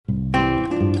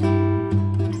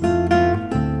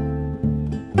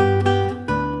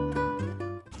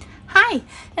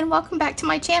and welcome back to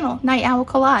my channel, Night Owl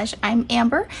Collage. I'm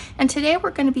Amber, and today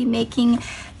we're going to be making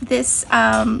this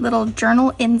little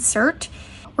journal insert.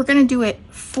 We're going to do it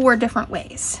 4 different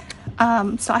ways.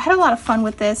 So I had a lot of fun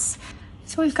with this.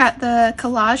 So we've got the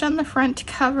collage on the front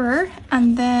cover,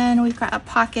 and then we've got a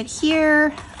pocket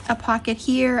here, a pocket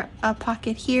here, a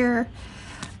pocket here.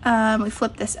 We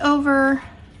flip this over,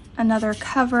 another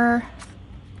cover,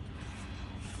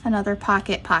 another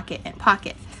pocket, pocket, and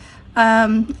pocket.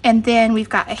 And then we've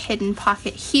got a hidden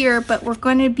pocket here, but we're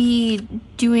going to be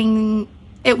doing,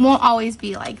 it won't always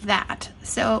be like that.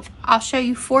 So I'll show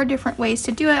you 4 different ways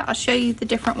to do it. I'll show you the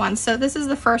different ones. So this is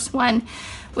the first one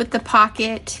with the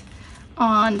pocket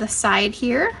on the side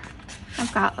here.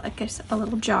 I've got like a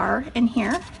little jar in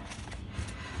here.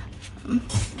 You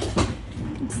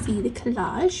can see the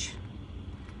collage.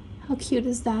 How cute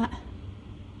is that?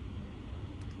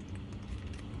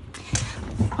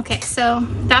 Okay, so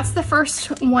that's the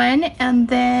first one, and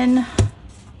then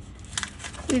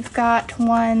we've got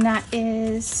one that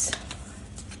is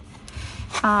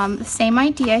the same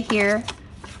idea here.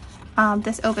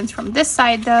 This opens from this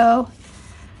side though,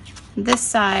 this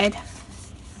side,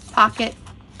 pocket,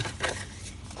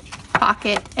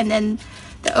 pocket, and then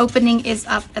the opening is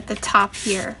up at the top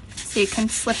here, so you can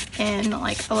slip in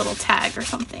like a little tag or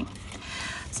something.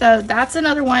 So that's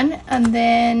another one, and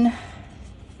then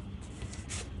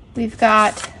we've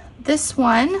got this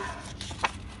one.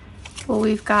 Well,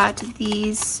 we've got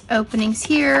these openings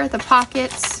here, the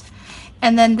pockets,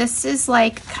 and then this is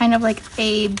like kind of like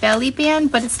a belly band,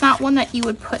 but it's not one that you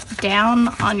would put down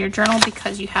on your journal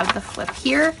because you have the flip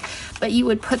here, but you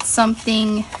would put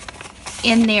something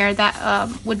in there that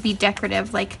would be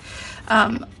decorative, like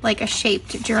a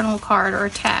shaped journal card or a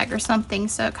tag or something,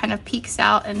 so it kind of peeks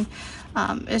out and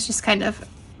it's just kind of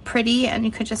pretty, and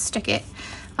you could just stick it,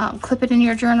 clip it in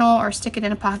your journal or stick it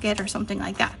in a pocket or something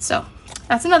like that. So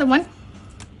that's another one.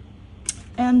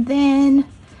 And then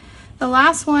the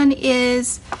last one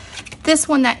is this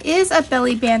one that is a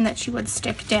belly band that you would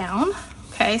stick down.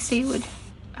 Okay, so you would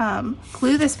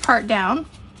glue this part down,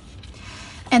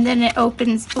 and then it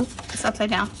opens, oops, it's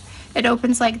upside down. It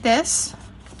opens like this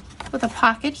with a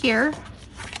pocket here,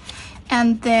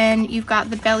 and then you've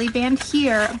got the belly band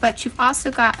here, but you've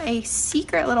also got a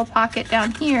secret little pocket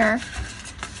down here.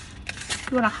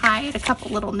 You want to hide a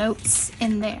couple little notes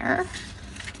in there.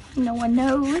 No one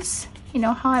knows. You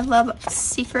know how I love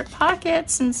secret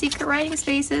pockets and secret writing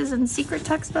spaces and secret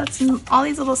tuck spots and all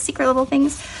these little secret little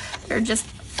things. They're just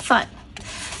fun.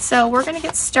 So we're going to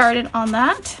get started on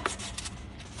that.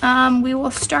 We will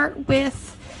start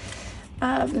with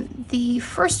the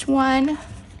first one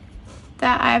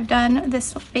that I've done,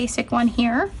 this basic one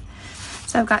here.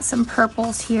 So I've got some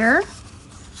purples here.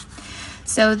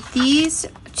 So these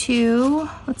 2,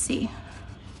 let's see,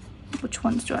 which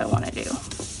ones do I want to do?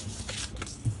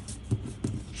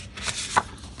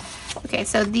 Okay,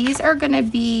 so these are going to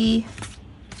be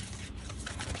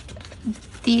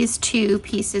these 2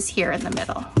 pieces here in the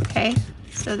middle, okay?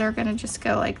 So they're going to just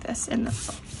go like this in the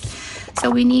middle. So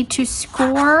we need to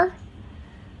score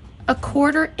a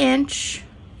 1/4 inch.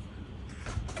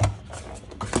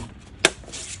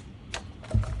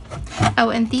 Oh,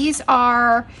 and these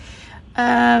are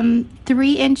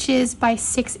 3 inches by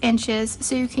 6 inches,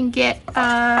 so you can get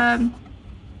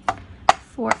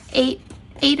for 8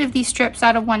 of these strips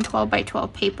out of 112 by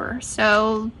 12 paper.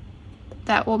 So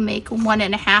that will make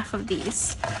 1.5 of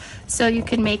these. So you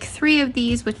can make 3 of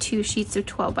these with 2 sheets of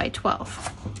 12 by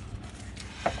 12.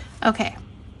 Okay,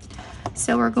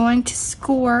 so we're going to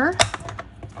score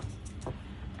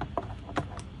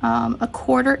a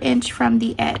 1/4 inch from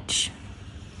the edge.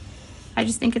 I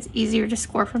just think it's easier to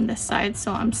score from this side,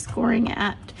 so I'm scoring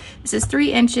at, this is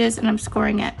 3 inches, and I'm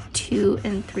scoring at 2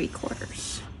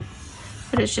 3/4.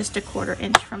 But it's just a 1/4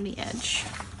 inch from the edge.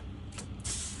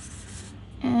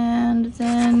 And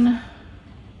then,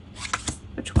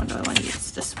 which one do I want to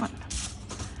use? This one.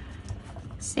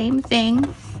 Same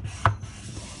thing.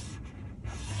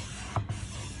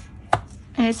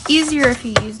 And it's easier if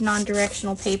you use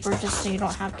non-directional paper, just so you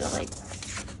don't have to like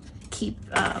keep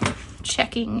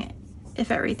checking if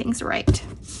everything's right.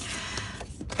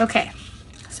 Okay,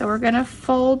 so we're gonna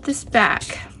fold this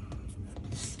back.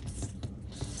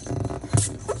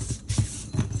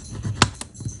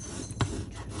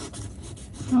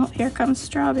 Oh, here comes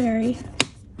Strawberry.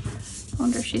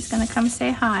 Wonder if she's gonna come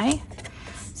say hi.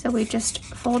 So we just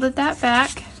folded that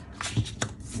back.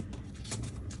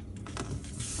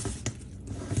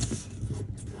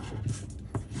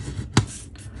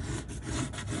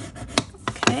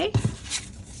 Okay.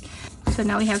 So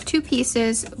now we have 2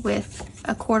 pieces with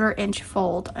a 1/4 inch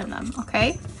fold in them,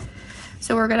 okay?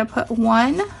 So we're gonna put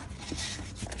one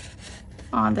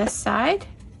on this side.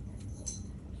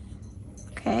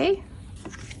 Okay.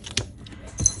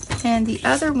 And the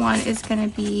other one is going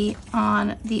to be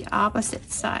on the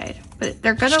opposite side, but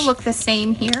they're going to look the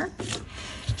same here.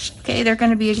 Okay, they're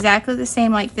going to be exactly the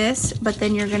same like this, but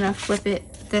then you're going to flip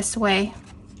it this way,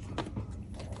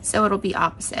 so it'll be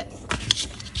opposite.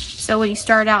 So when you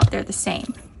start out, they're the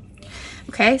same.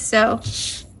 Okay, so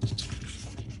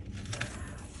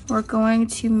we're going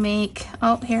to make,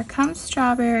 oh, here comes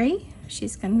Strawberry. She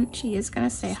is gonna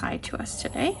say hi to us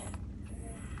today.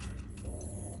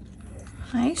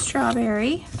 Hi,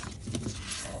 Strawberry.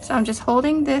 So I'm just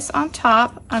holding this on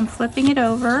top. I'm flipping it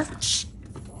over.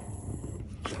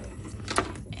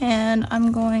 And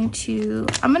I'm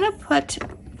gonna put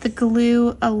the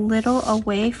glue a little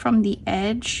away from the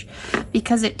edge,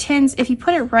 because it tends, if you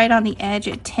put it right on the edge,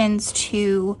 it tends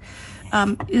to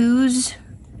ooze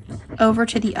over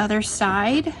to the other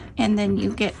side, and then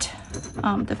you get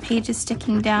the pages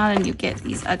sticking down and you get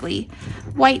these ugly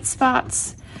white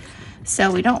spots.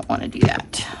 So we don't want to do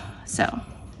that. So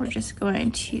we're just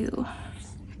going to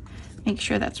make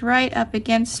sure that's right up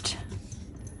against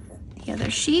the other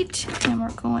sheet, and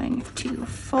we're going to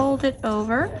fold it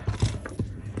over,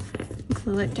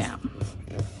 glue it down.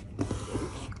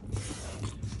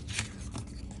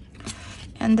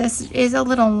 And this is a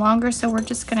little longer, so we're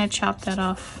just going to chop that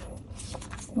off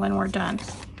when we're done.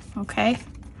 Okay,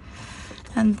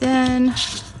 and then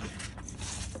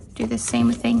do the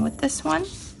same thing with this one.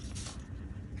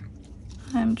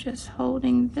 I'm just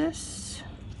holding this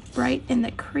right in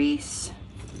the crease,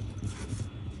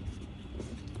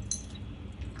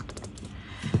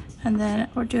 and then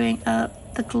we're doing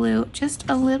the glue just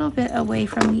a little bit away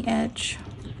from the edge.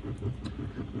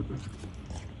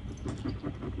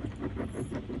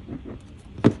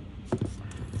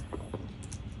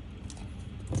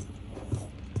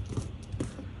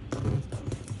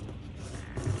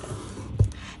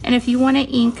 And if you want to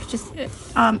ink, just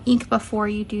ink before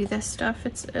you do this stuff.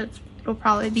 It'll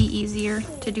probably be easier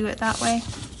to do it that way,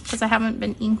 because I haven't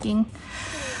been inking.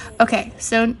 Okay,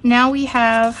 so now we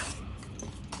have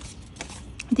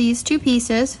these two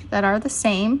pieces that are the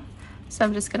same. So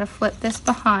I'm just going to flip this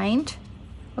behind.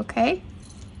 Okay.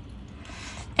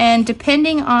 And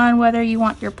depending on whether you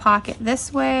want your pocket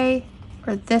this way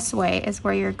or this way is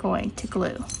where you're going to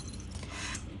glue.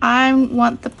 I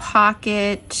want the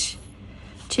pocket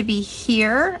to be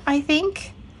here, I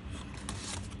think.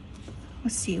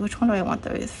 Let's see, which one do I want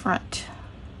the front?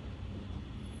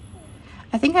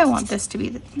 I think I want this to be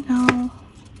the, no.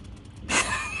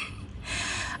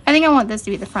 I think I want this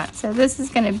to be the front. So this is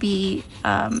gonna be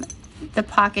the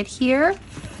pocket here.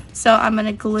 So I'm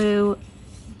gonna glue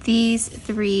these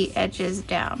three edges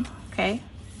down, okay?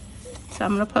 So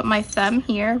I'm gonna put my thumb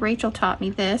here. Rachel taught me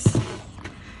this.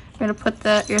 You're gonna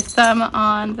put your thumb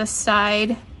on the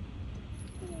side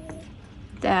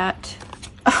that,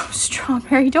 oh,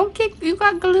 Strawberry, don't get, you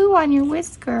got glue on your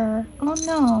whisker. Oh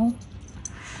no.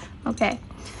 Okay.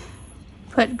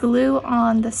 Put glue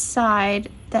on the side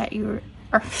that you're,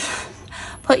 or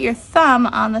put your thumb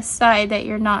on the side that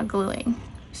you're not gluing.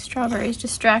 Strawberry's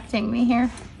distracting me here.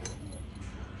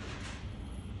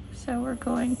 So we're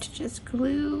going to just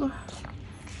glue.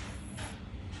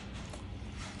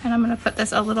 And I'm gonna put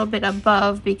this a little bit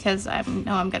above because I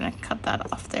know I'm gonna cut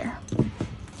that off there.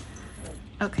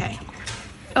 Okay.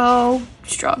 Oh,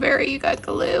 Strawberry, you got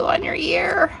glue on your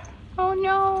ear. Oh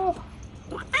no.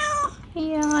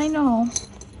 Yeah, I know.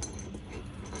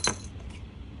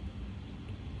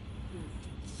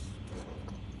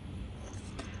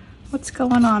 What's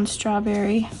going on,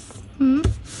 Strawberry? Hmm?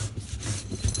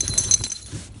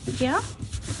 Yeah?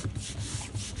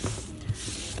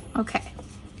 Okay.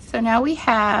 So now we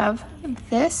have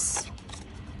this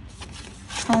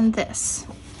and this.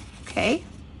 Okay.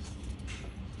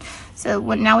 So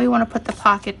now we want to put the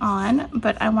pocket on,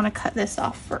 but I want to cut this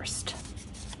off first.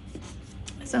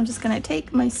 So I'm just going to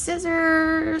take my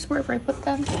scissors, wherever I put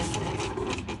them,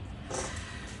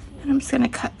 and I'm just going to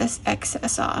cut this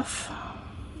excess off.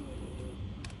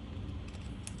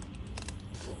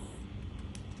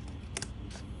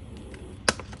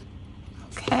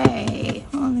 Okay,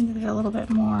 well, I think I got a little bit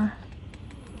more.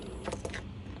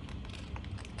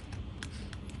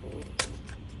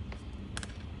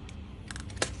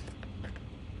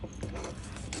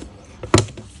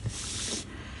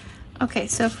 Okay,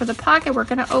 so for the pocket, we're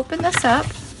going to open this up,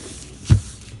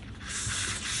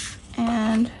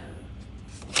 and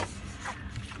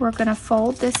we're going to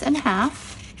fold this in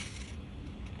half,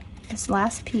 this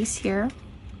last piece here.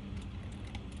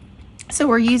 So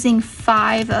we're using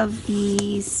 5 of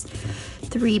these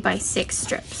 3x6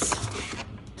 strips.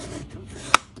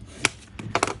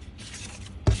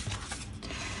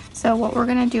 So what we're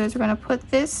gonna do is we're gonna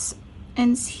put this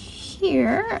in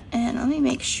here, and let me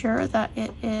make sure that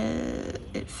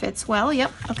it fits well.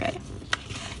 Yep, okay.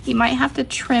 You might have to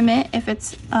trim it if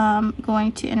it's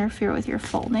going to interfere with your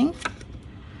folding.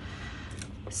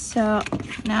 So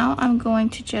now I'm going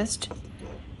to just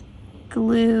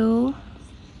glue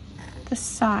the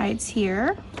sides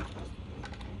here.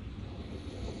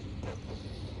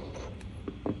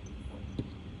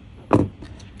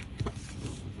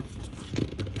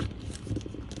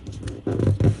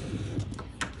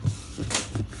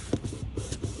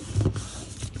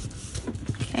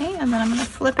 Okay, and then I'm going to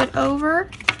flip it over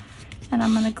and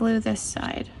I'm going to glue this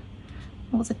side.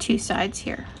 Well, the two sides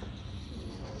here.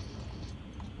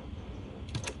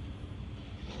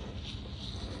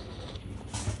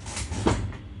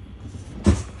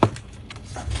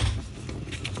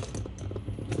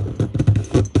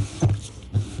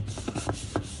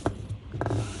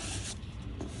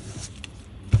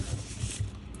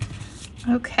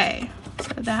 Okay,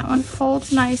 so that one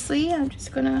folds nicely. I'm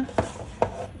just gonna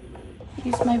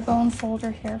use my bone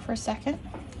folder here for a second.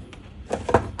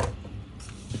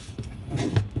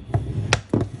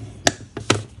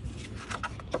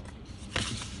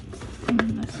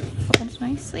 And this folds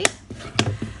nicely.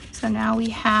 So now we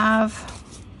have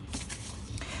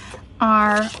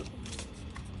our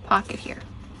pocket here.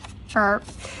 Or,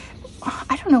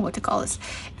 I don't know what to call this.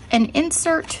 An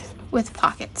insert with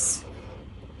pockets.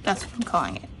 That's what I'm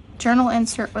calling it. Journal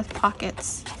insert with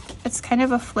pockets. It's kind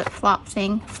of a flip-flop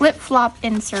thing. Flip-flop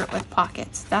insert with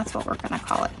pockets. That's what we're gonna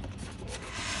call it.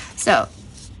 So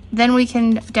then we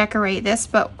can decorate this,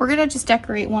 but we're gonna just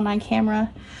decorate one on camera,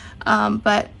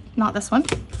 but not this one.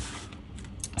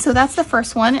 So that's the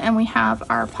first one, and we have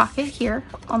our pocket here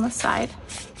on the side.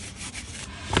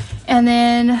 And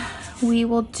then we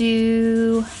will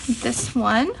do this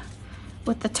one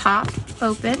with the top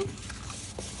open.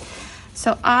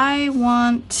 So I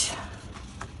want,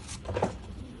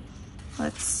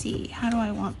 let's see, how do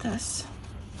I want this?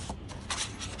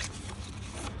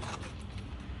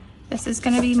 This is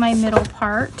going to be my middle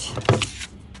part.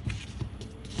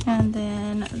 And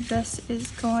then this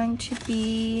is going to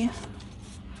be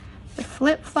the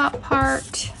flip-flop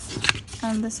part.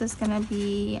 And this is going to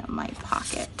be my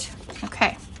pocket.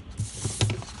 Okay.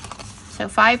 So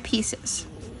 5 pieces.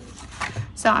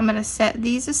 So I'm going to set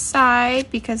these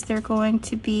aside because they're going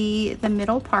to be the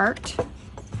middle part.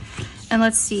 And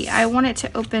let's see, I want it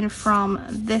to open from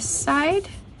this side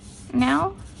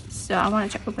now. So I want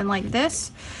it to open like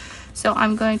this. So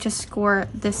I'm going to score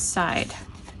this side.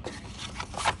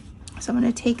 So I'm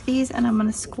going to take these and I'm going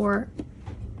to score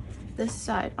this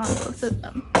side on both of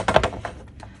them.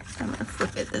 I'm going to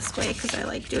flip it this way because I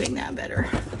like doing that better.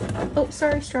 Oh,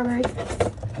 sorry, strawberry.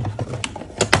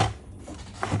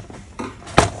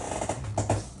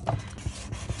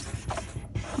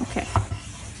 Okay.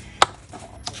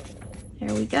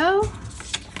 There we go.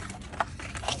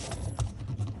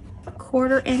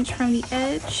 1/4 inch from the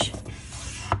edge.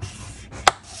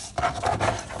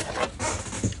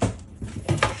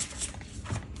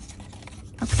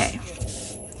 Okay.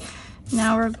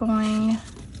 Now we're going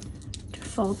to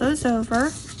fold those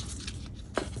over.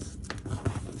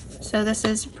 So this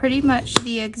is pretty much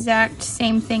the exact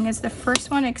same thing as the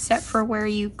first one, except for where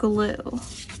you glue.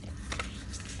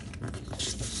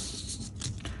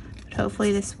 But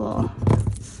hopefully this will,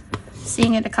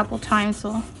 seeing it a couple times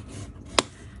will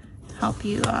help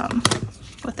you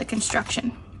with the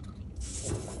construction.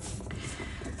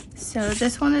 So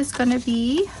this one is going to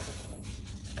be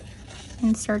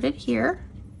inserted here.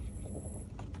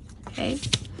 Okay.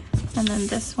 And then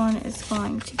this one is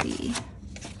going to be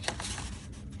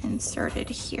inserted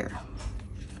here.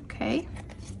 Okay.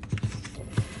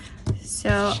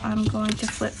 So I'm going to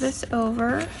flip this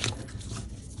over.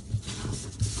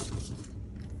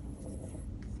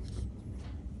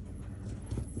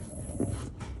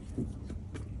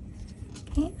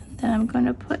 Okay, and then I'm going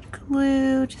to put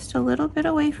glue just a little bit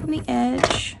away from the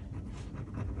edge.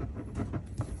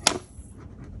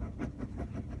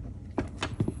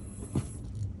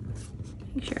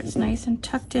 Make sure it's nice and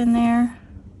tucked in there.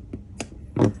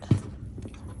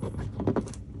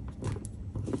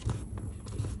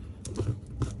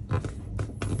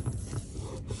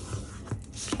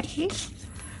 Okay,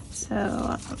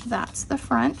 so that's the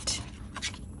front.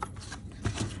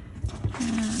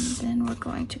 And then we're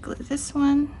going to glue this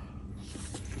one.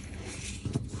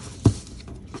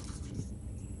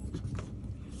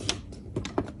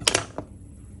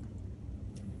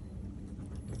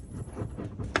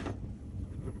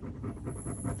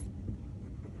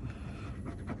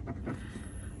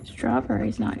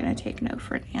 Strawberry's not going to take no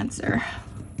for an answer.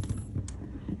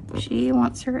 She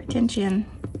wants her attention.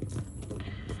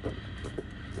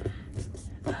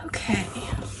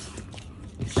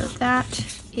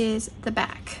 that is the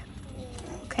back.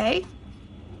 Okay,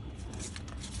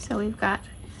 so we've got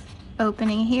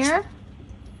opening here,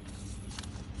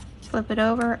 flip it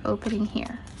over, opening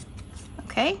here.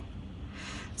 Okay,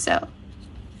 so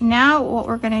now what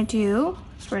we're going to do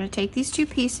is we're going to take these two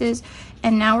pieces,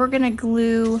 and now we're going to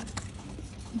glue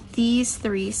these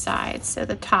three sides so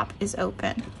the top is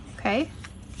open. Okay,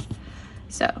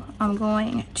 so I'm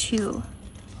going to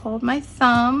hold my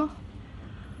thumb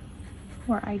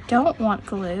where I don't want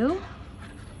glue.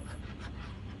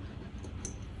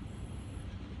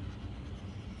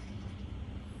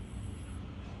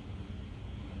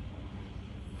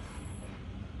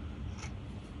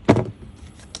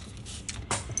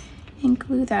 And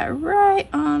glue that right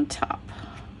on top.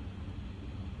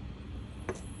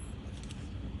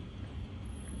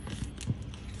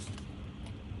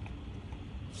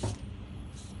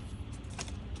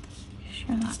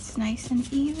 Sure that's nice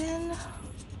and even.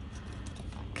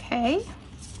 Okay.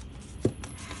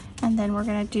 And then we're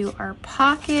gonna do our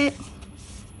pocket.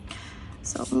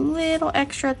 So a little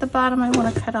extra at the bottom I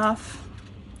want to cut off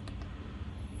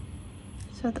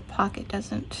so the pocket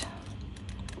doesn't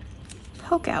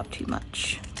poke out too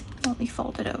much. Let me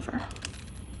fold it over.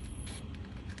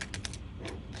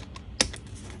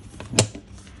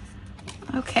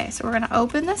 Okay, so we're going to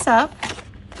open this up.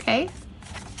 Okay,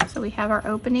 so we have our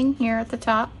opening here at the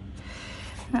top.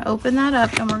 I'm going to open that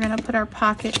up, and we're going to put our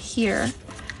pocket here.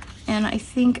 And I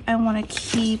think I want to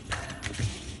keep,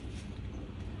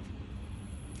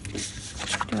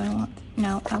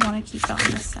 no, I want to keep it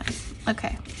on this side.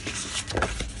 Okay,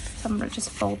 so I'm going to just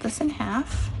fold this in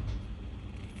half.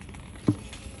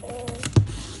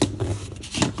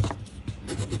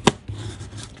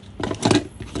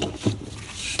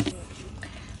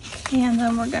 And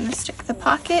then we're going to stick the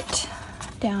pocket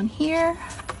down here,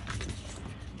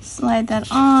 slide that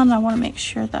on. I want to make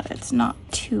sure that it's not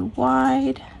too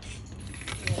wide.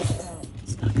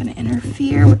 It's not going to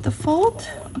interfere with the fold.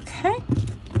 Okay.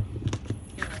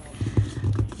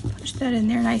 Push that in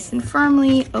there nice and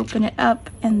firmly, open it up,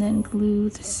 and then glue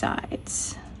the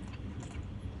sides.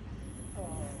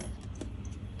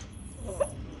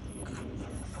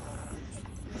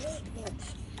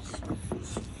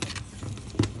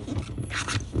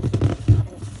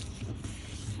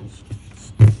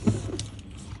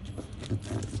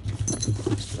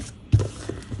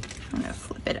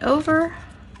 Over,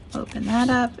 open that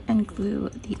up, and glue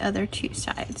the other two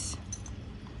sides.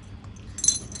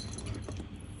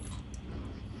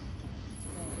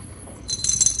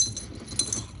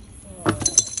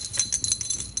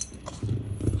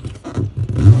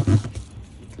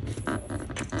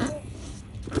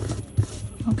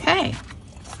 Okay,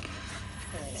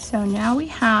 so now we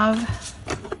have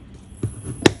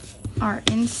our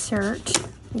insert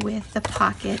with the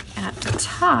pocket at the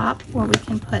top, where we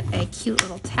can put a cute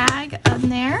little tag on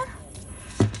there.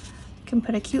 You can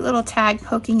put a cute little tag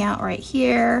poking out right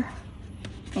here,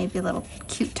 maybe a little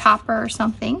cute topper or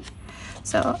something.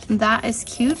 So that is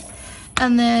cute.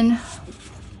 And then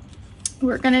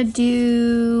we're gonna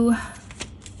do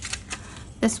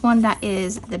this one that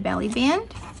is the belly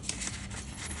band.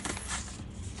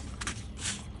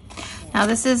 Now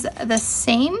this is the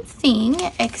same thing,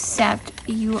 except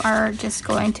you are just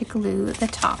going to glue the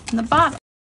top and the bottom.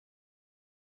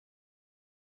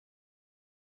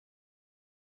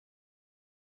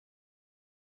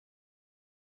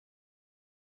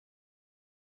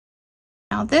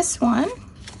 Now this one,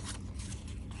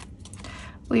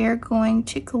 we are going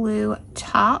to glue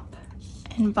top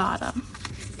and bottom.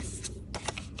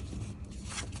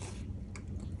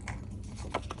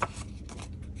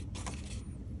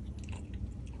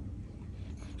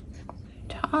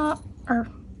 Top or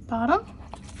bottom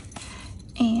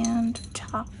and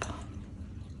top.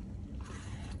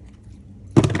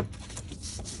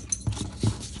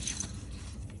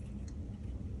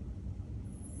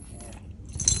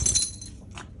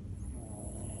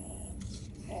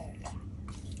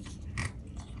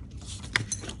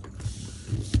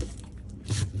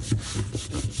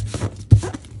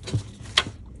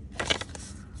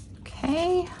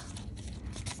 Okay,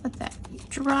 let that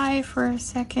dry for a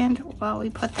second while we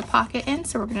put the pocket in.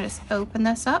 So we're going to just open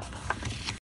this up.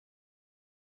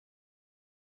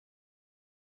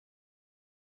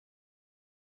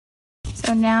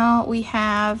 So now we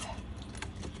have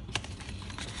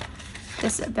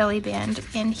this belly band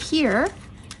in here,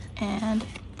 and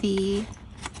the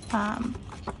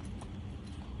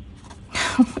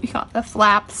we got the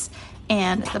flaps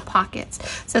and the pockets.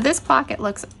 So this pocket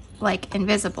looks like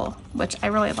invisible, which I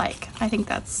really like. I think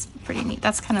that's pretty neat.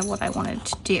 That's kind of what I wanted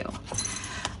to do.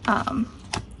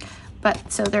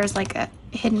 But so there's like a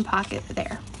hidden pocket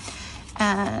there.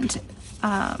 And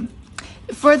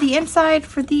for the inside,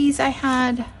 for these, I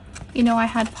had, you know, I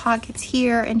had pockets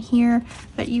here and here,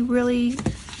 but you really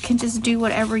can just do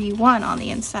whatever you want on the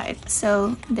inside.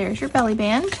 So there's your belly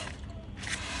band.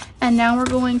 And now we're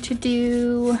going to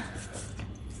do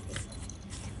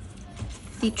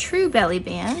the true belly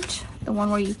band, the one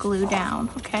where you glue down,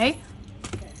 okay?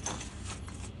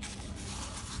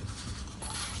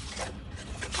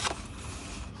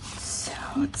 So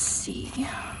let's see,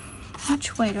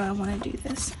 which way do I want to do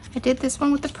this? I did this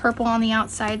one with the purple on the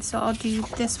outside, so I'll do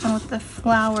this one with the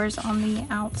flowers on the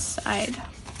outside.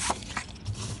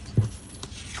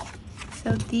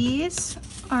 So these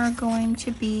are going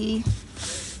to be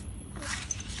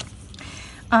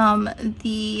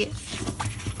the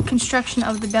construction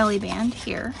of the belly band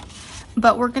here,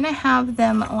 but we're gonna have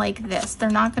them like this. They're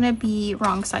not gonna be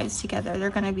wrong sides together. They're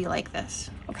gonna be like this,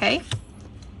 okay?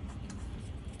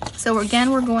 So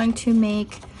again, we're going to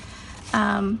make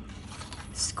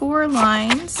score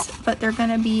lines, but they're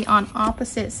gonna be on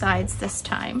opposite sides this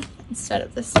time instead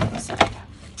of the same side.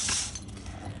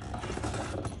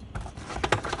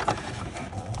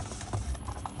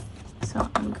 So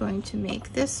I'm going to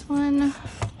make this one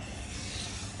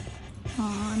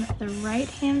on the right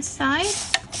hand side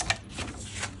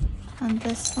and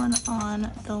this one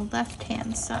on the left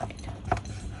hand side.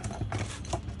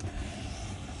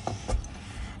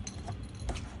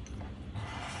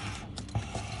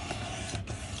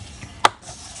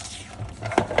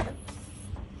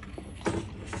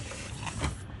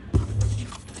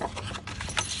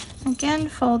 Again,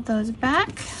 fold those back.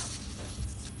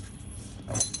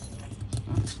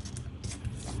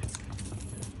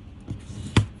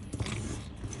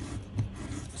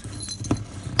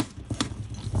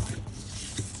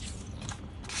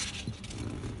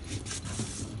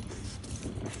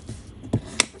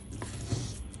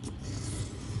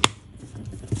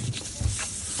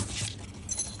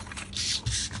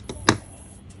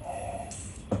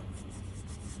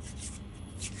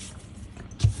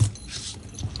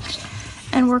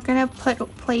 And we're gonna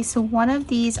place one of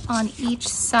these on each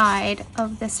side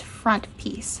of this front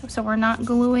piece. So we're not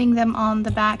gluing them on the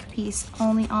back piece,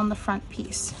 only on the front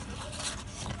piece.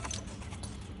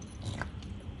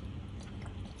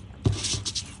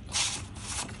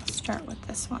 Start with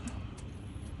this one.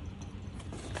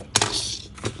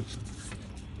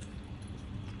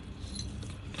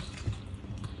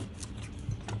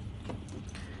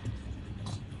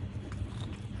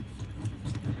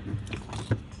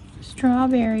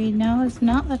 Strawberry, now is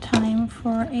not the time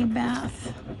for a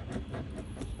bath.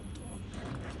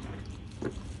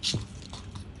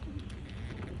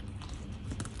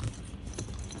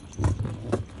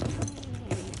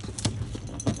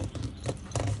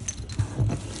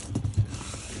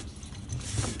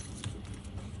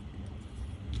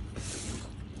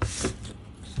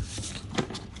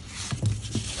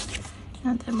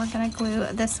 And then we're going to glue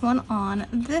this one on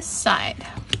this side.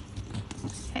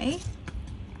 Okay.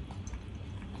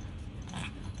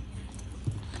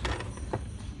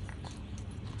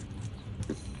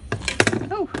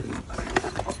 Oh,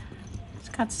 it's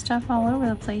got stuff all over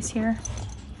the place here.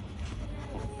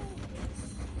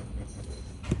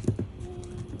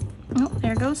 Oh,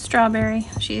 there goes Strawberry.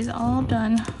 She's all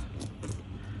done.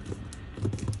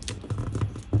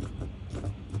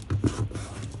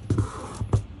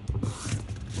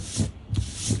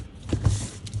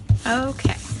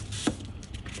 Okay,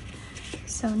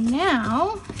 so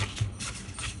now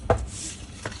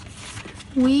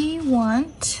we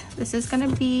want, this is going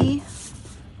to be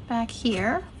back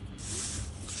here,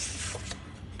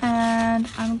 and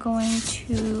I'm going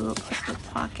to put the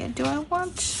pocket. Do I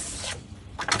want,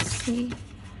 let's see,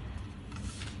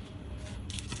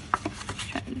 I'm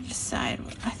trying to decide.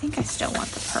 I think I still want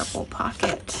the purple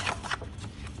pocket.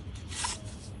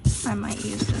 I might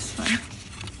use this one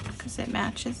because it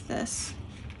matches this.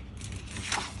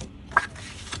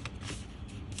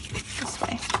 This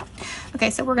way. Okay,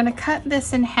 so we're gonna cut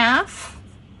this in half.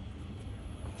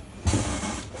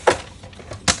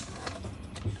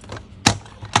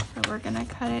 So we're gonna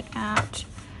cut it at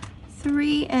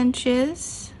 3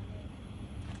 inches.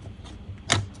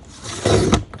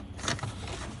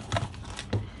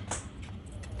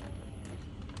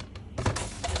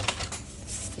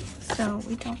 So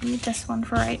we don't need this one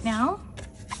for right now.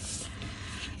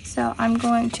 So I'm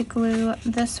going to glue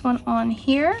this one on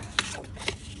here,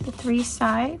 the 3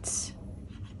 sides.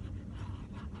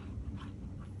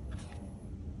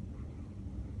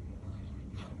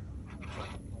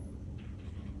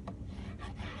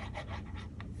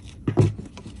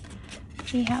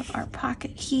 We have our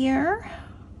pocket here.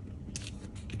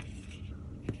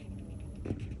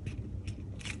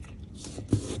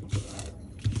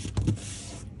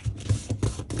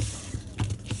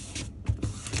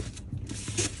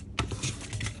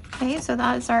 Okay, so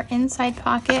that is our inside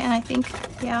pocket, and I think,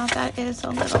 yeah, that is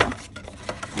a little,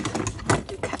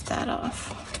 to cut that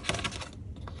off.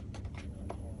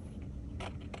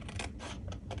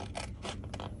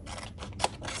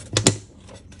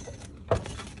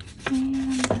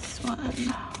 And this one,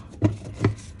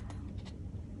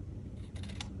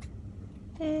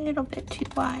 a little bit too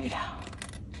wide.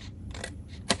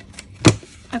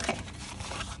 Okay,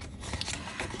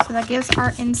 so that gives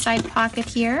our inside pocket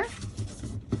here.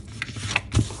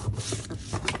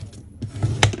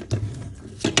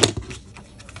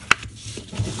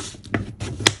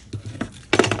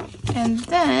 And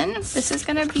then this is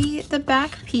going to be the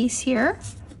back piece here.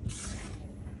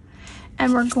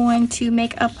 And we're going to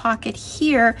make a pocket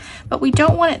here, but we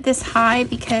don't want it this high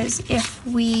because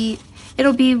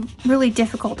it'll be really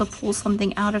difficult to pull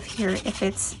something out of here if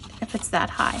it's that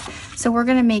high. So we're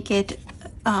going to make it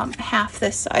half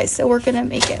this size. So we're going to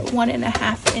make it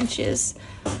 1.5 inches.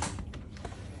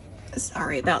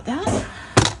 Sorry about that.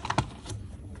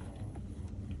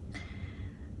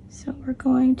 So we're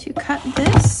going to cut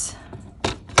this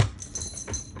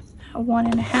at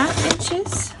 1.5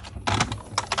 inches.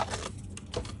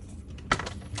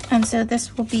 And so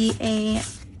this will be a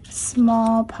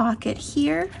small pocket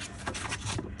here,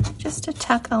 just to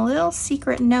tuck a little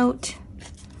secret note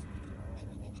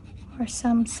or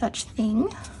some such thing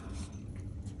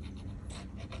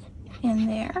in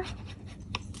there.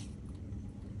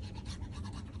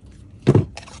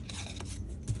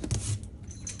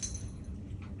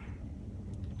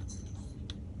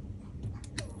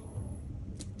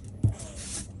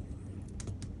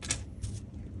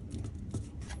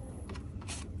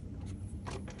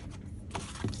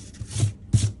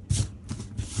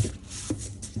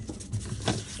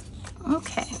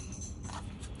 Okay,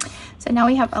 so now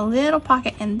we have a little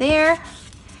pocket in there,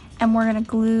 and we're going to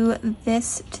glue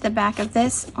this to the back of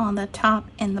this on the top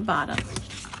and the bottom.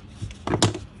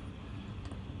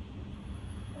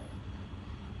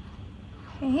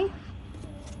 Okay.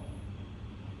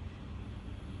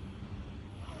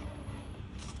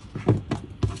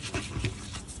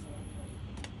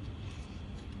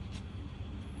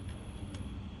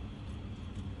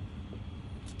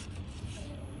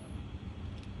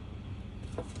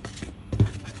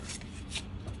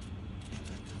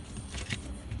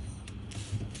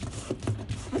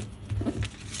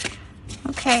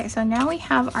 Okay, so now we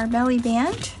have our belly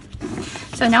band.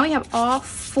 So now we have all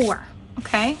 4,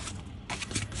 okay?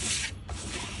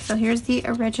 So here's the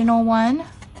original one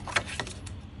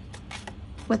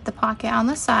with the pocket on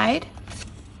the side.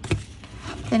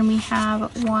 Then we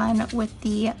have one with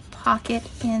the pocket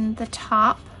in the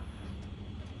top.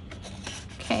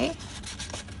 Okay.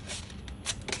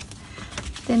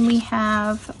 Then we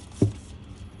have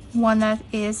one that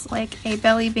is like a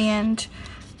belly band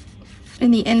in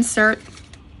the insert.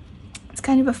 It's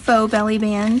kind of a faux belly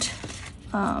band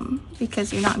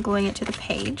because you're not gluing it to the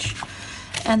page.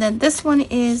 And then this one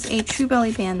is a true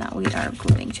belly band that we are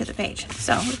gluing to the page.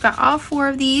 So we've got all 4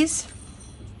 of these.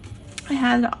 I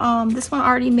had this one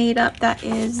already made up. That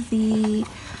is the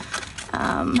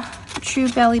true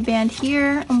belly band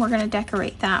here, and we're going to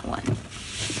decorate that one.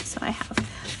 So I have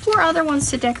 4 other ones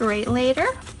to decorate later,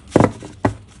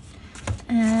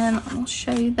 and I'll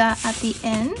show you that at the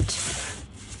end.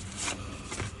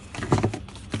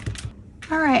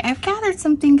 All right, I've gathered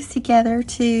some things together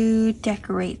to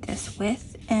decorate this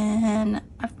with, and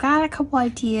I've got a couple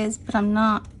ideas, but I'm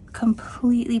not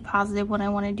completely positive what I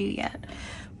want to do yet.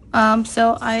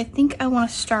 So I think I want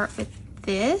to start with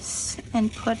this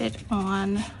and put it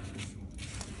on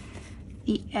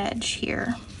the edge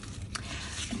here.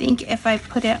 I think if I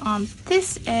put it on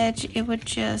this edge, it would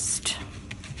just,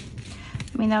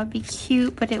 I mean, that would be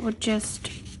cute, but it would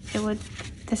just,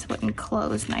 this wouldn't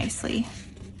close nicely.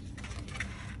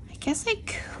 I guess I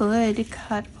could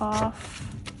cut off,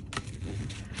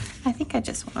 I think I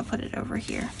just want to put it over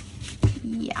here.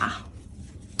 Yeah,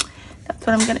 that's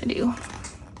what I'm gonna do.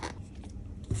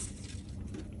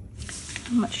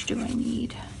 How much do I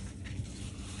need?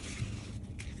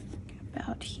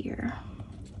 About here.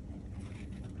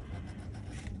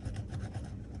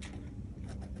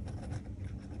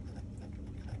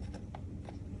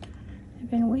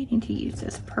 I've been waiting to use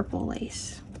this purple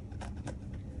lace.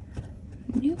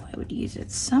 I knew I would use it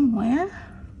somewhere.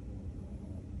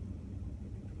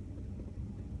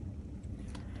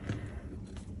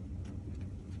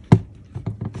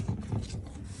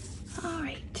 All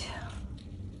right.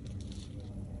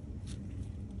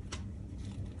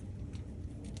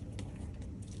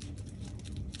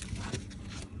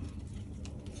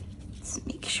 Let's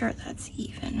make sure that's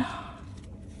even.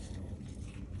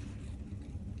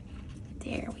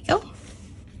 There we go.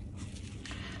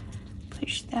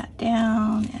 that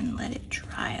down and let it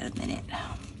dry a minute.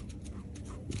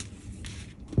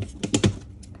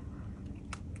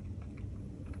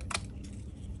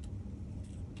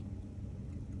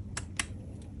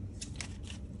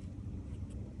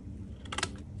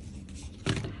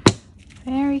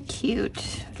 Very cute,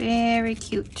 very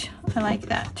cute. I like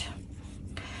that.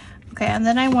 Okay, and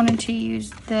then I wanted to use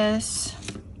this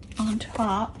on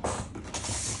top,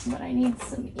 but I need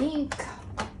some ink.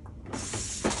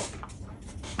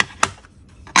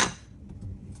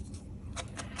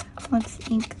 Let's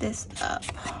ink this up.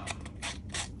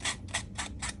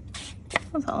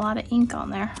 There's a lot of ink on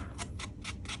there.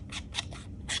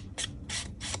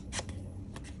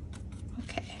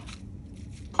 Okay.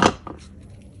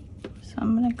 So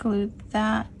I'm gonna glue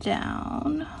that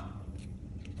down.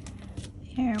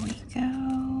 Here we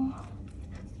go.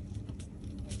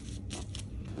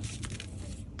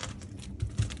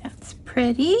 That's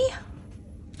pretty.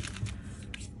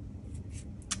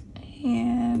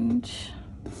 And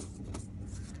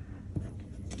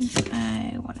I think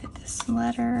I wanted this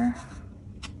letter.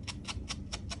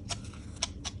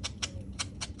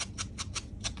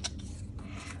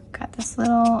 Got this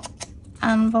little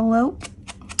envelope.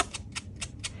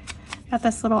 Got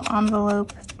this little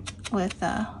envelope with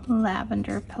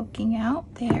lavender poking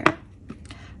out there.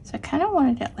 So I kind of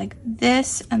wanted it like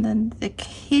this, and then the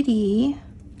kitty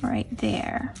right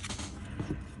there.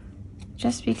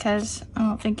 Just because, I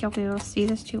don't think you'll be able to see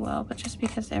this too well, but just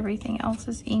because everything else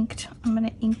is inked, I'm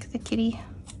gonna ink the kitty.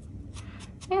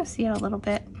 You'll see it a little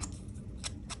bit.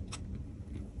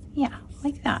 Yeah,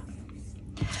 like that.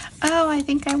 Oh, I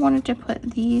think I wanted to put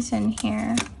these in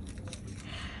here.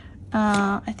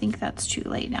 I think that's too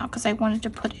late now because I wanted to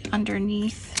put it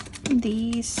underneath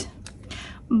these,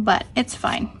 but it's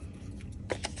fine.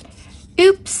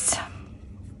 Oops.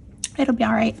 It'll be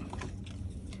all right.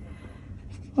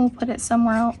 We'll put it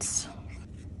somewhere else.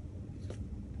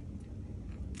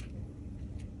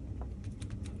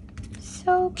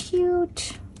 So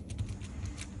cute.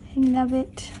 I love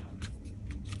it.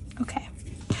 Okay.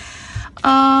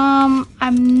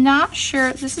 I'm not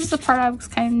sure. This is the part I was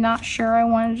kind of not sure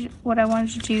what I wanted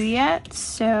to do yet.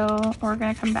 So we're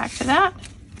gonna come back to that.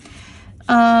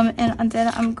 And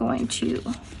then I'm going to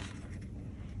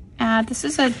add, this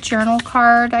is a journal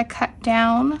card I cut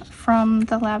down from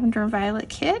the Lavender and Violet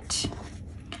kit.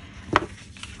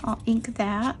 I'll ink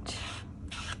that.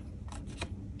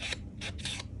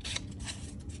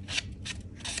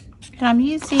 And I'm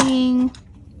using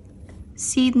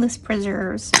Seedless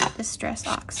Preserves Distress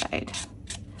Oxide.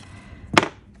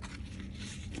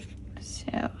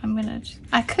 So I'm gonna,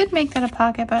 I could make that a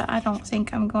pocket, but I don't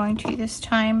think I'm going to this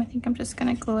time. I think I'm just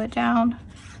gonna glue it down.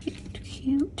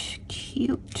 Cute,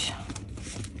 cute.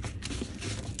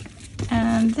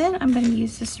 And then I'm gonna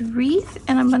use this wreath,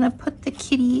 and I'm gonna put the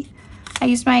kitty, I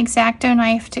used my X-Acto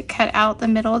knife to cut out the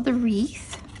middle of the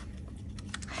wreath.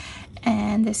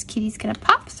 And this kitty's gonna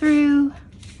pop through,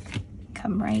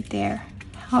 come right there.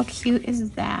 How cute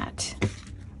is that?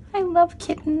 I love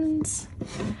kittens.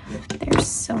 They're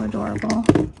so adorable.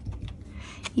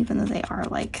 Even though they are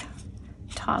like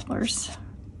toddlers,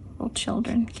 little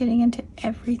children getting into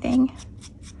everything.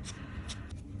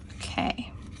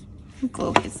 Okay,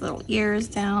 glue his little ears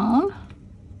down.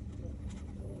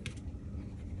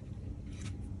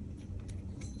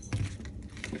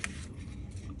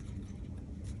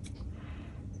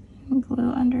 And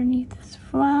glue underneath this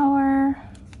flower.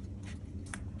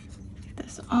 Get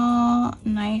this all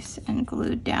nice and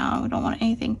glued down. We don't want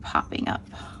anything popping up.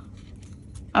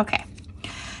 Okay,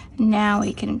 now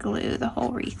we can glue the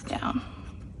whole wreath down.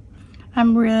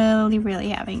 I'm really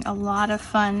having a lot of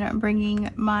fun bringing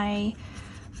my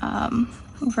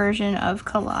version of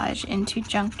collage into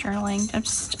junk journaling. I'm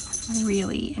just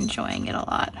really enjoying it a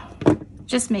lot.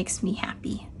 Just makes me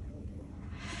happy.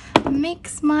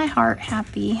 Makes my heart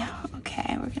happy.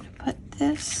 Okay, we're gonna put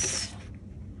this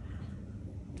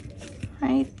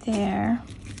right there.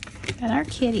 Got our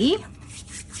kitty.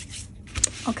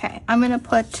 Okay, I'm gonna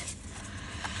put,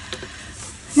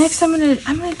 next I'm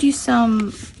gonna do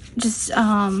some just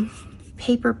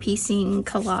paper piecing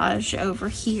collage over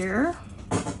here.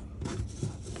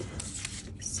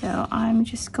 So I'm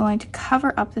just going to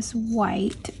cover up this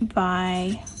white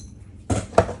by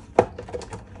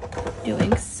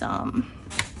doing some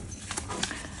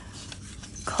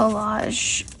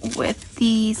collage with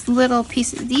these little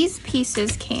pieces. These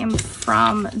pieces came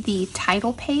from the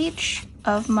title page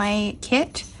of my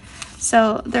kit,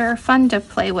 so they're fun to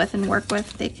play with and work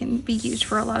with. They can be used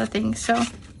for a lot of things. So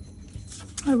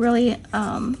I really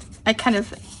I kind of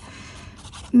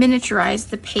miniaturized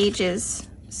the pages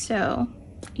so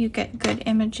you get good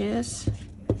images.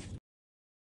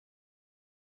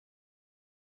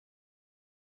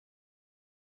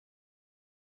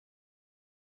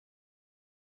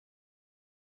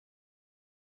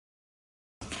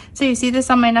 So you see this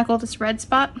on my knuckle, this red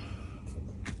spot?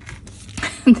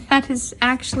 That is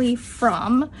actually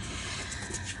from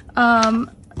the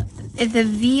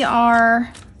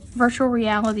VR virtual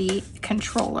reality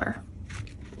controller.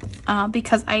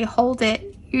 Because I hold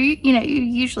it, you know, you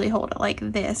usually hold it like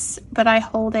this, but I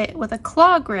hold it with a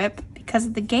claw grip because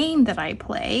of the game that I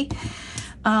play.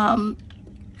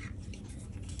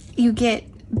 You get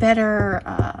better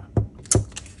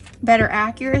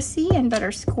accuracy and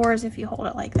better scores if you hold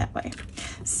it like that way.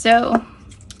 So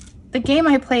the game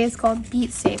I play is called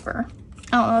Beat Saber.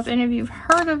 I don't know if any of you have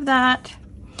heard of that,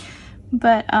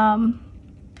 but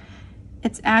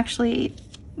it's actually,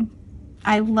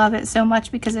 I love it so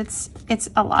much because it's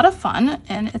a lot of fun,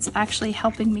 and it's actually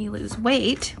helping me lose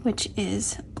weight, which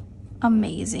is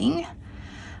amazing.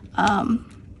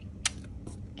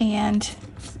 And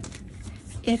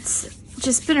it's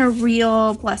just been a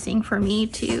real blessing for me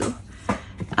to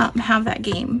have that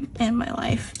game in my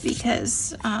life,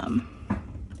 because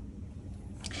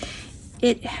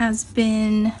it has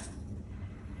been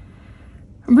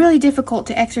really difficult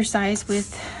to exercise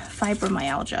with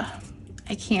fibromyalgia.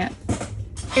 I can't,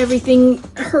 everything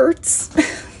hurts.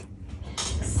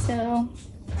 So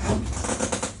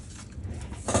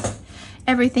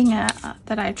everything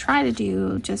that I try to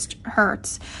do just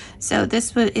hurts. So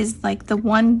this is like the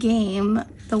one game,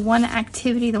 the one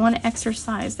activity, the one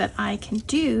exercise that I can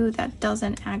do that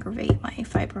doesn't aggravate my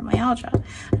fibromyalgia.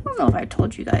 I don't know if I've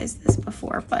told you guys this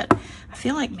before, but I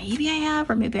feel like maybe I have,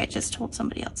 or maybe I just told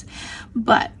somebody else.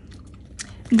 But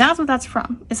that's what that's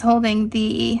from, is holding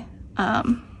the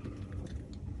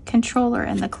controller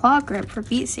and the claw grip for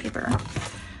Beat Saber.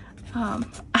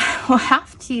 I will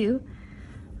have to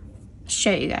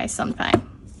show you guys sometime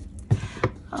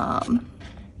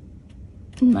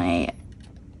my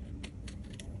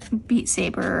Beat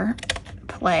Saber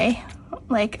play,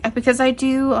 like, because I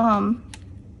do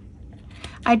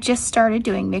I just started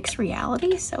doing mixed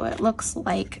reality, so it looks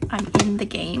like I'm in the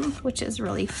game, which is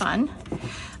really fun.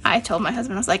 I told my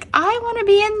husband, I was like, I want to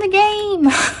be in the game.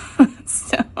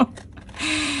 So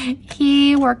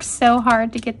he worked so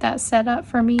hard to get that set up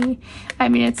for me. I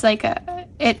mean, it's like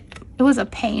it was a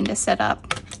pain to set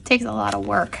up. It takes a lot of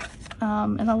work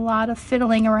and a lot of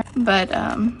fiddling around, but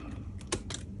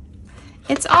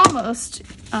it's almost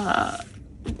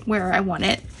where I want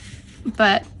it,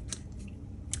 but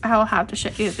I'll have to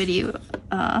show you a video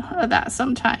of that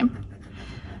sometime.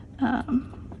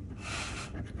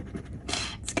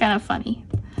 It's kind of funny,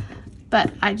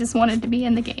 but I just wanted to be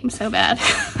in the game so bad.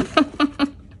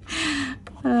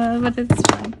 But it's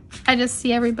fun. I just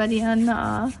see everybody on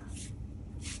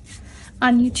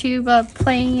YouTube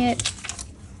playing it,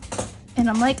 and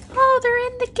I'm like, oh, they're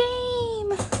in the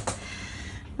game.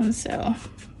 And so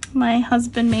my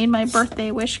husband made my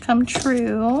birthday wish come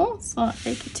true, so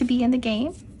they get to be in the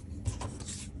game.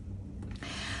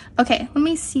 Okay, let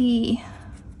me see.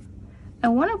 I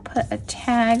want to put a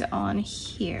tag on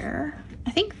here.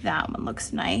 I think that one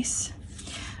looks nice,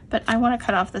 but I want to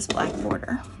cut off this black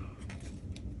border.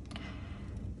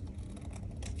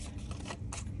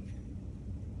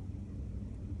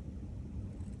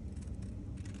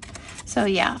 So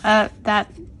yeah,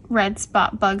 that red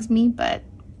spot bugs me, but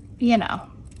you know,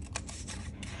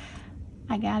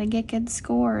 I gotta get good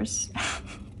scores.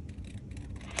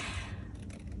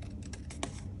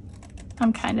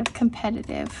 I'm kind of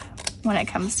competitive when it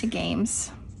comes to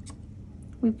games.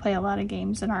 We play a lot of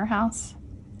games in our house.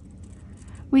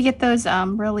 We get those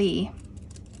really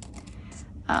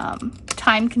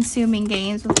time-consuming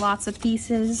games with lots of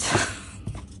pieces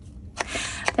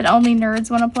that only nerds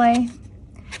want to play.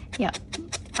 Yep,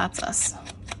 that's us.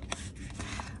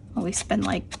 Well, we spend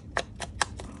like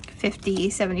 $50,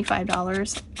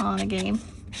 $75 on a game.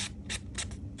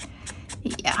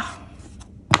 Yeah.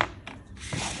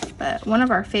 But one of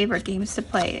our favorite games to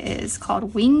play is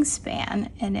called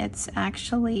Wingspan, and it's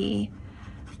actually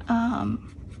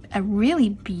a really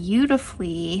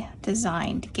beautifully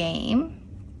designed game.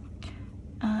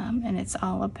 And it's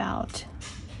all about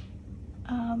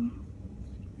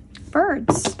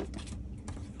birds.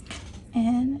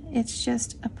 And it's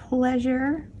just a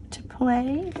pleasure to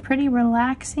play, pretty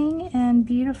relaxing and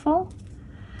beautiful,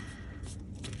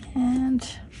 and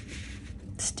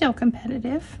still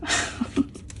competitive.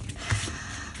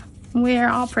 We're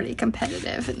all pretty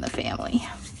competitive in the family.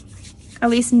 At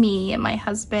least me and my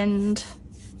husband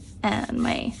and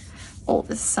my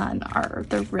oldest son are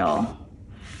the real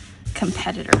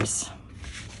competitors.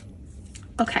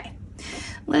 Okay,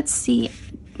 let's see.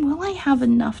 Will I have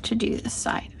enough to do this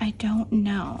side? I don't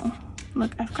know.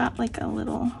 Look, I've got like a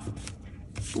little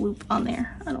bloop on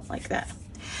there. I don't like that.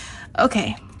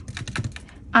 Okay,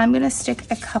 I'm gonna stick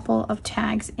a couple of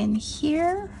tags in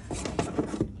here.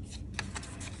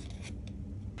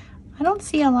 I don't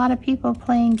see a lot of people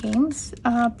playing games,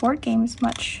 board games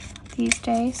much these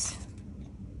days.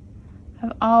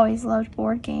 I've always loved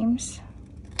board games.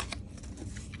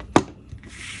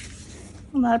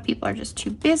 A lot of people are just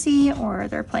too busy, or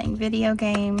they're playing video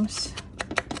games.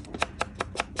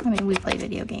 I mean, we play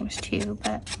video games too,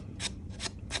 but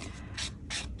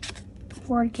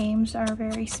board games are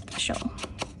very special.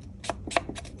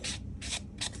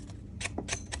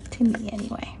 To me,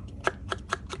 anyway.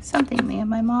 Something me and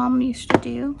my mom used to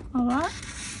do a lot.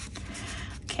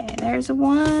 Okay, there's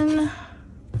one.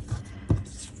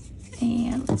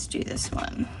 And let's do this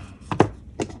one.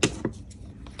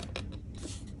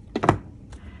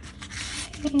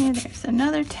 Okay, there's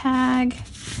another tag.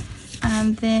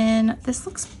 And then this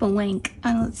looks blank.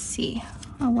 Let's see.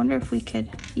 I wonder if we could,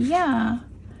 yeah,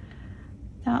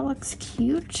 that looks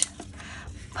cute.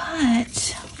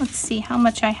 But let's see how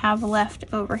much I have left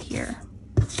over here.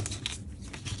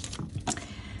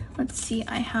 Let's see,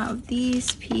 I have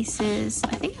these pieces.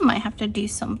 I think I might have to do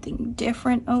something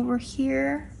different over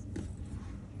here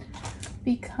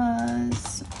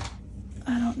because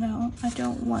I don't know. I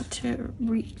don't want to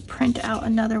print out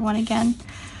another one again.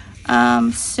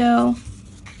 So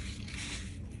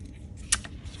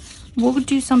we'll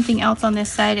do something else on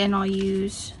this side, and I'll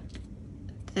use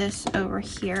this over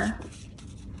here.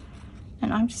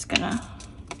 And I'm just gonna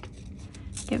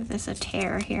give this a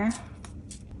tear here.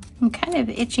 I'm kind of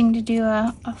itching to do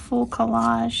a full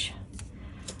collage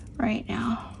right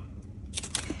now.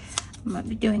 I might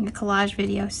be doing a collage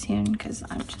video soon because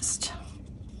I'm just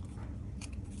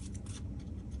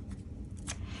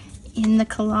in the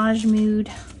collage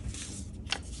mood.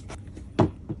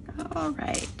 All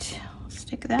right,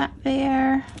 stick that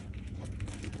there.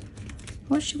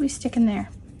 What should we stick in there?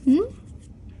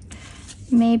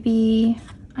 Maybe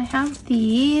I have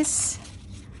these.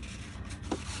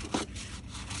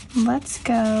 Let's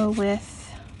go with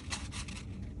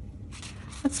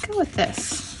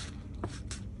this.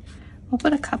 We'll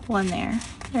put a couple in there.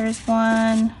 There's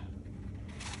one,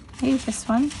 maybe this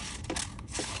one.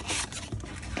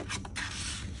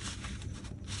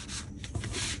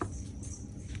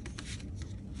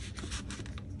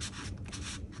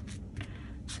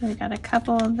 So we got a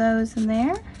couple of those in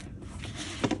there.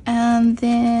 And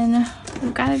then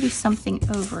we've got to do something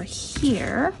over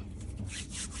here.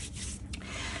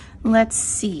 Let's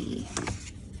see.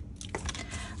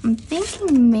 I'm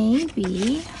thinking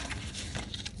maybe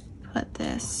put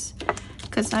this,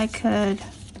 because I could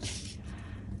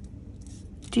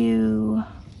do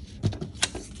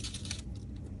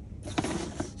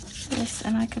this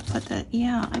and I could put that,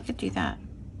 yeah, I could do that.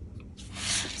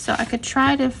 So I could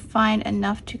try to find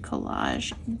enough to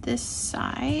collage this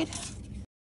side.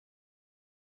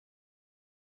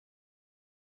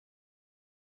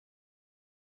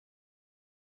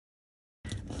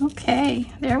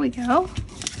 Okay, there we go.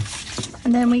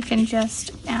 And then we can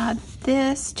just add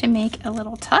this to make a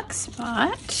little tuck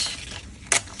spot.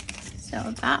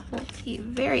 So that will be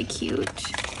very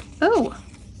cute. Oh,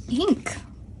 ink.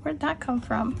 Where'd that come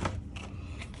from?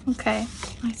 Okay,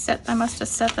 I must have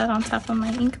set that on top of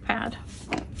my ink pad.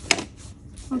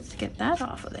 Let's get that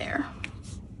off of there.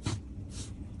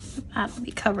 That'll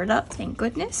be covered up, thank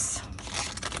goodness.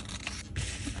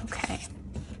 Okay.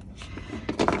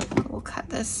 We'll cut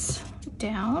this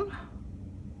down.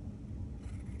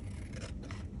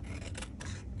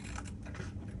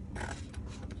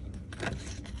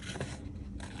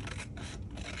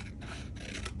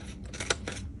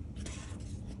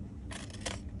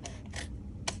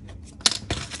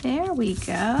 There we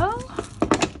go.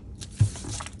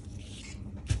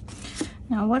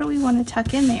 Now what do we want to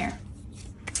tuck in there?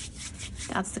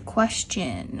 That's the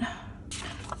question.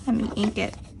 Let me ink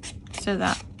it so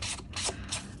that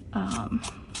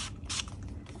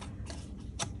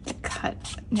the cut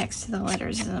next to the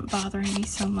letters isn't bothering me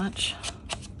so much.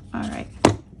 All right,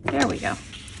 there we go.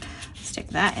 Stick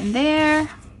that in there.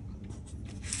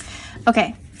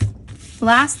 Okay,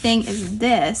 last thing is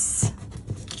this.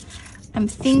 I'm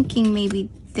thinking maybe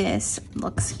this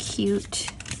looks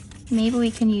cute. Maybe we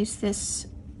can use this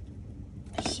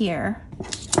here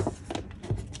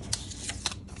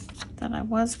that I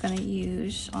was going to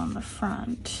use on the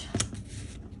front.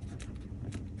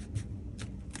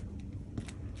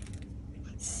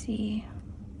 Let's see.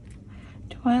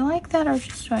 Do I like that, or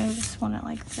do I just want it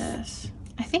like this?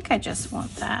 I think I just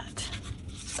want that.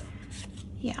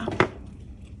 Yeah.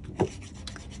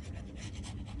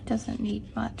 Doesn't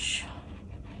need much.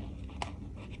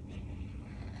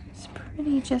 It's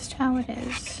pretty just how it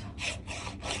is.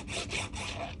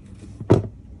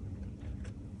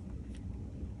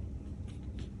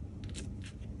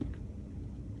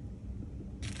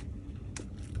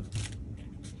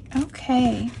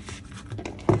 Okay.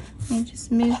 Let me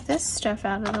just move this stuff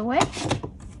out of the way.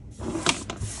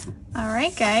 All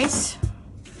right, guys.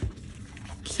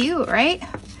 Cute, right?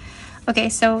 Okay,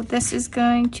 so this is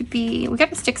going to be, we got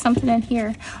to stick something in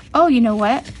here. Oh, you know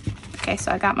what? Okay,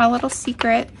 so I got my little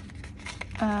secret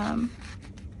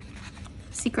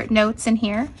notes in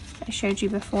here. I showed you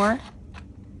before.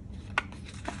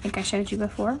 I think I showed you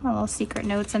before, my little secret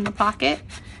notes in the pocket.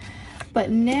 But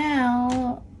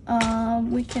now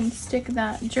we can stick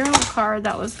that journal card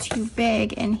that was too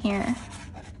big in here,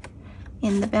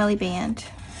 in the belly band.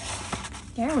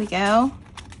 There we go.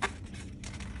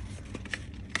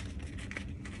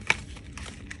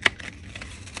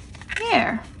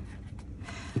 There.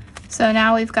 So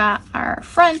now we've got our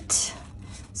front,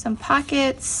 some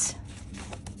pockets.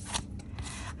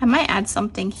 I might add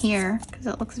something here because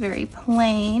it looks very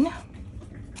plain.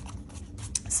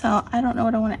 So I don't know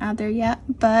what I want to add there yet,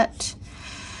 but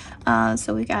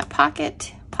so we got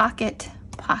pocket, pocket,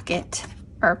 pocket,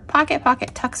 or pocket,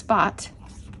 pocket, tuck spot.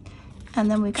 And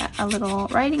then we got a little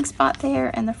writing spot there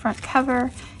in the front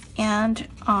cover and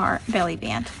our belly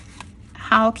band.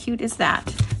 How cute is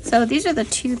that? So these are the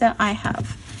two that I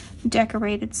have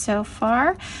decorated so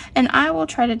far, and I will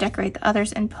try to decorate the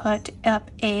others and put up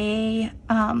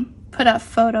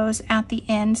photos at the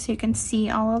end so you can see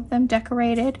all of them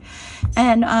decorated.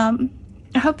 And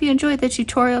I hope you enjoyed the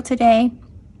tutorial today,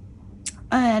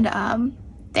 and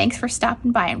thanks for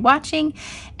stopping by and watching,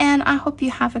 and I hope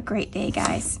you have a great day,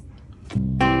 guys.